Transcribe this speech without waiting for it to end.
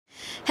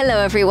Hello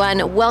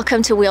everyone,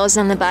 welcome to Wheels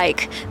on the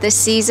Bike. The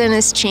season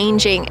is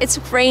changing, it's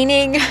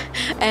raining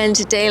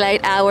and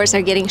daylight hours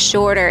are getting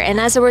shorter, and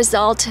as a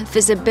result,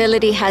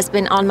 visibility has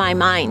been on my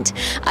mind.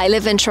 I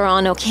live in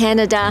Toronto,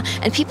 Canada,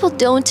 and people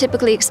don't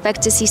typically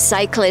expect to see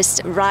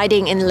cyclists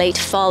riding in late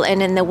fall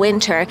and in the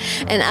winter,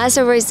 and as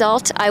a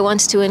result, I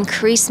want to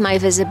increase my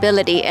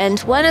visibility, and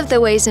one of the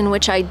ways in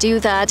which I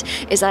do that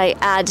is I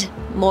add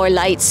more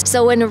lights.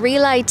 So when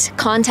Reelight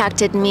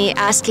contacted me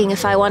asking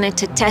if I wanted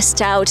to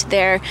test out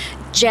their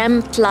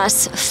Gem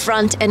Plus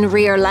front and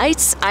rear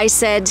lights, I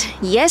said,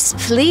 yes,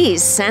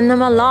 please send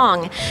them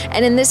along.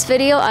 And in this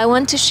video, I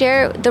want to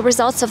share the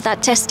results of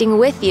that testing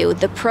with you,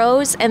 the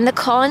pros and the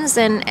cons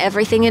and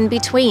everything in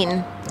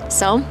between.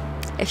 So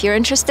if you're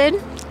interested,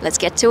 let's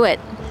get to it.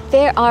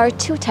 There are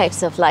two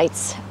types of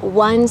lights.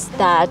 Ones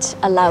that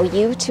allow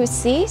you to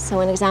see. So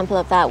an example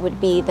of that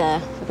would be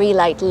the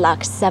Reelight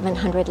Lux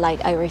 700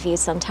 light I reviewed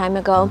some time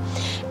ago.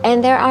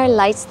 And there are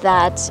lights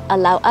that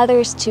allow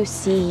others to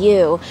see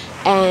you.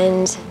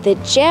 And the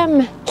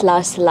Gem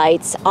Plus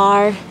lights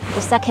are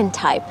the second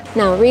type.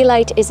 Now,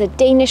 Reelight is a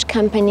Danish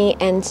company,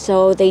 and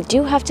so they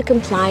do have to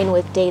comply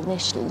with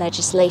Danish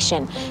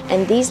legislation.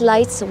 And these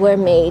lights were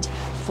made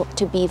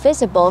to be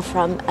visible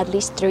from at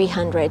least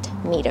 300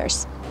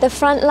 meters. The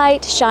front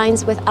light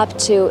shines with up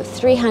to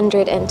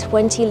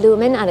 320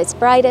 lumen at its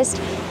brightest,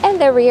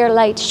 and the rear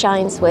light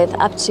shines with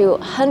up to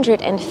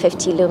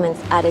 150 lumens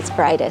at its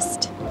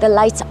brightest. The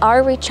lights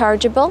are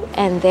rechargeable,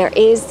 and there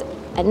is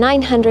a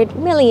 900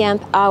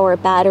 milliamp hour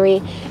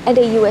battery and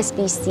a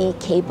USB-C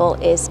cable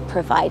is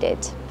provided.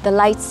 The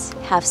lights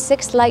have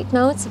 6 light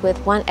modes with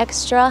 1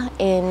 extra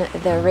in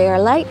the rear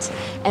light,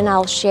 and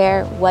I'll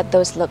share what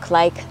those look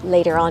like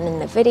later on in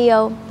the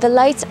video. The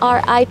lights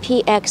are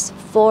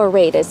IPX4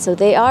 rated, so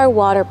they are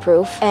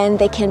waterproof and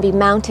they can be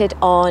mounted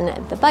on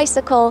the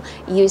bicycle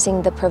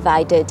using the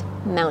provided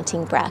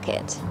mounting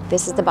bracket.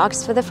 This is the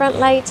box for the front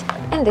light,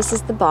 and this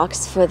is the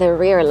box for the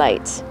rear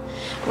light.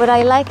 What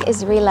I like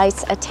is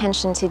Reelight's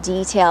attention to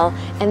detail,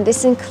 and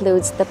this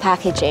includes the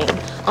packaging.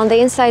 On the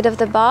inside of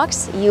the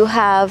box, you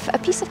have a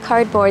piece of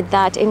cardboard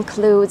that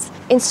includes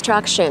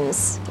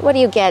instructions. What do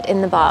you get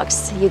in the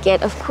box? You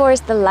get, of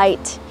course, the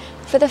light.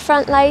 For the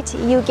front light,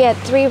 you get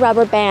 3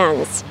 rubber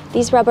bands.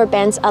 These rubber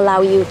bands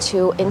allow you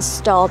to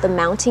install the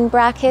mounting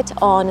bracket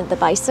on the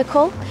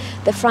bicycle.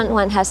 The front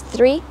one has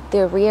 3,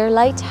 the rear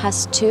light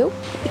has 2. You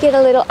get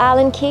a little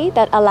Allen key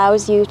that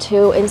allows you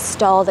to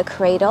install the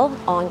cradle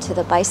onto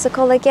the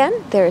bicycle again.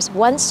 There's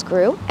 1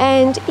 screw,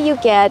 and you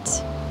get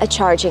a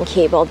charging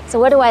cable. So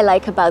what do I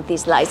like about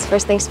these lights?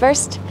 First things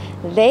first,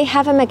 they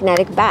have a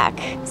magnetic back.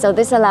 So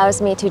this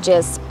allows me to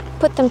just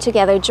put them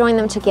together, join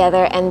them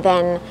together, and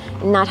then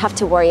not have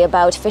to worry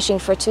about fishing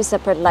for 2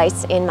 separate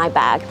lights in my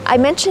bag. I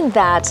mentioned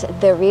that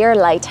the rear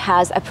light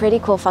has a pretty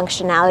cool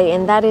functionality,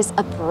 and that is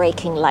a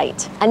braking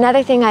light.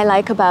 Another thing I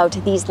like about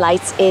these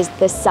lights is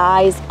the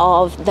size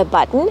of the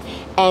button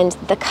and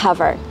the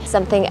cover.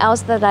 Something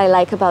else that I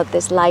like about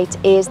this light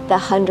is the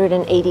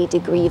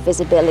 180-degree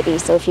visibility.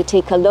 So if you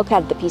take a look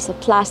at the piece of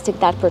plastic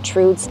that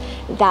protrudes,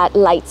 that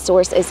light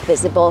source is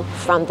visible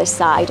from the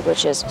side,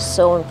 which is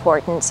so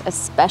important,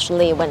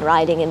 especially when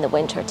riding in the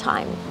winter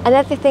time.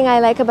 Another thing I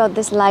like about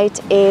this light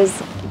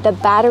is the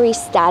battery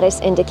status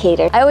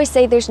indicator. I always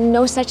say there's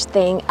no such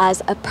thing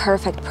as a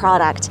perfect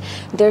product.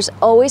 There's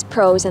always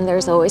pros and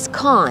there's always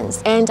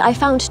cons, and I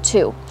found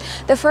 2.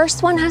 The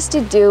first one has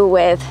to do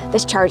with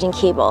this charging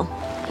cable.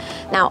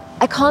 Now,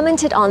 I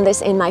commented on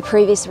this in my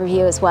previous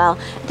review as well.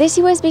 This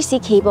USB-C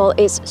cable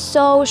is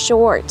so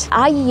short.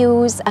 I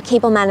use a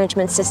cable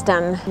management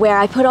system where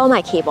I put all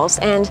my cables,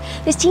 and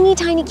this teeny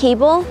tiny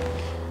cable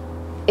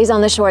is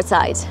on the short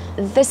side.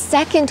 The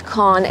second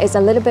con is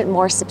a little bit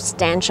more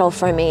substantial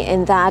for me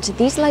in that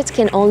these lights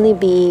can only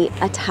be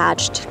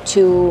attached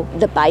to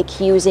the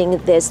bike using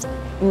this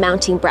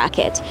mounting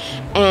bracket.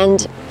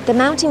 And the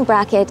mounting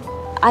bracket,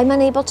 I'm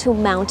unable to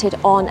mount it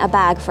on a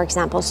bag, for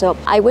example. So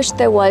I wish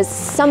there was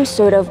some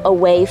sort of a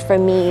way for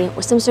me,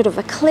 or some sort of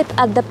a clip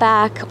at the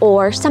back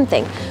or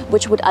something,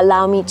 which would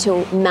allow me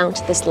to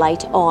mount this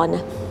light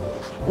on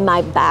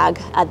my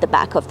bag at the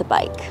back of the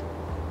bike.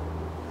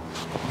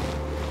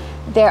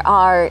 There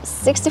are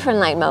 6 different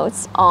light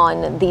modes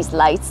on these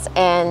lights,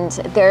 and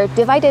they're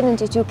divided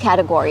into 2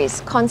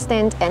 categories,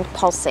 constant and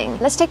pulsing.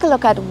 Let's take a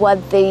look at what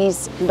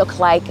these look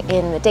like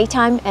in the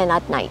daytime and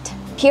at night.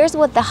 Here's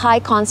what the high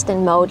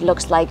constant mode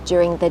looks like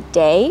during the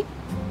day,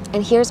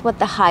 and here's what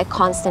the high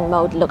constant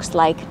mode looks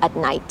like at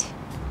night.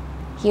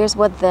 Here's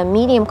what the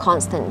medium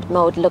constant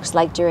mode looks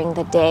like during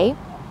the day,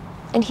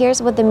 and here's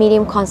what the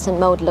medium constant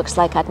mode looks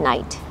like at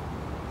night.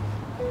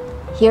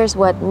 Here's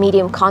what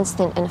medium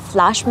constant and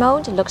flash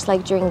mode looks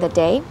like during the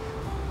day.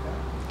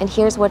 And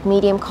here's what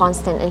medium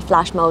constant and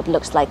flash mode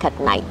looks like at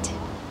night.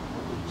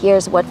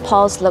 Here's what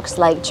pulse looks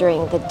like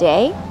during the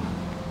day.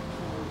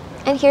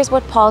 And here's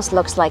what pulse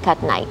looks like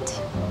at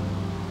night.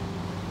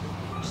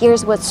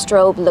 Here's what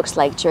strobe looks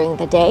like during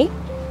the day.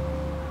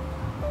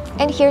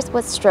 And here's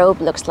what strobe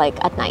looks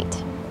like at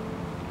night.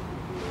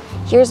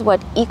 Here's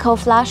what eco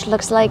flash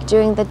looks like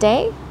during the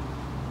day.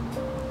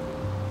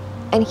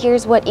 And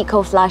here's what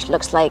Eco Flash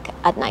looks like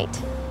at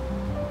night.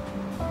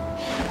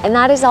 And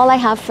that is all I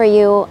have for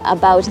you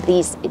about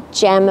these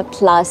Gem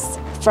Plus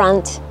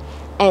front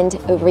and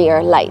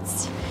rear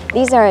lights.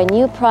 These are a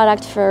new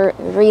product for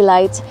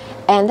Reelight,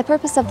 and the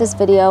purpose of this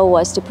video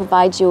was to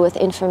provide you with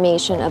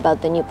information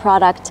about the new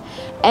product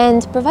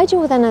and provide you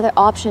with another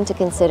option to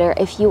consider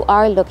if you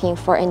are looking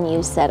for a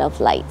new set of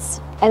lights.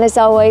 And as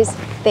always,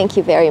 thank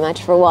you very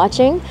much for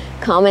watching.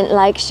 Comment,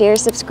 like, share,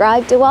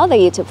 subscribe, do all the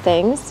YouTube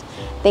things.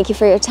 Thank you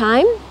for your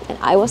time, and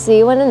I will see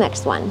you in the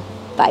next one.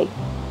 Bye.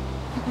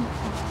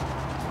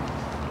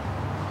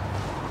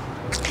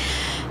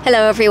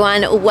 Hello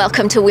everyone,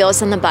 welcome to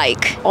Wheels on the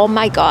Bike. Oh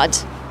my God,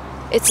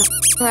 it's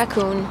a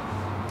raccoon.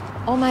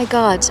 Oh my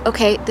God,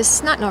 okay, this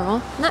is not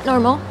normal, not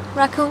normal.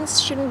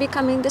 Raccoons shouldn't be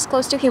coming this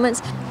close to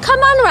humans. Come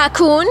on,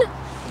 raccoon.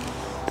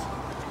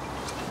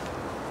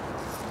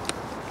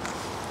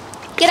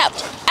 Get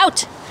out,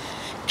 out,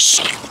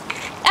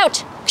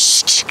 out.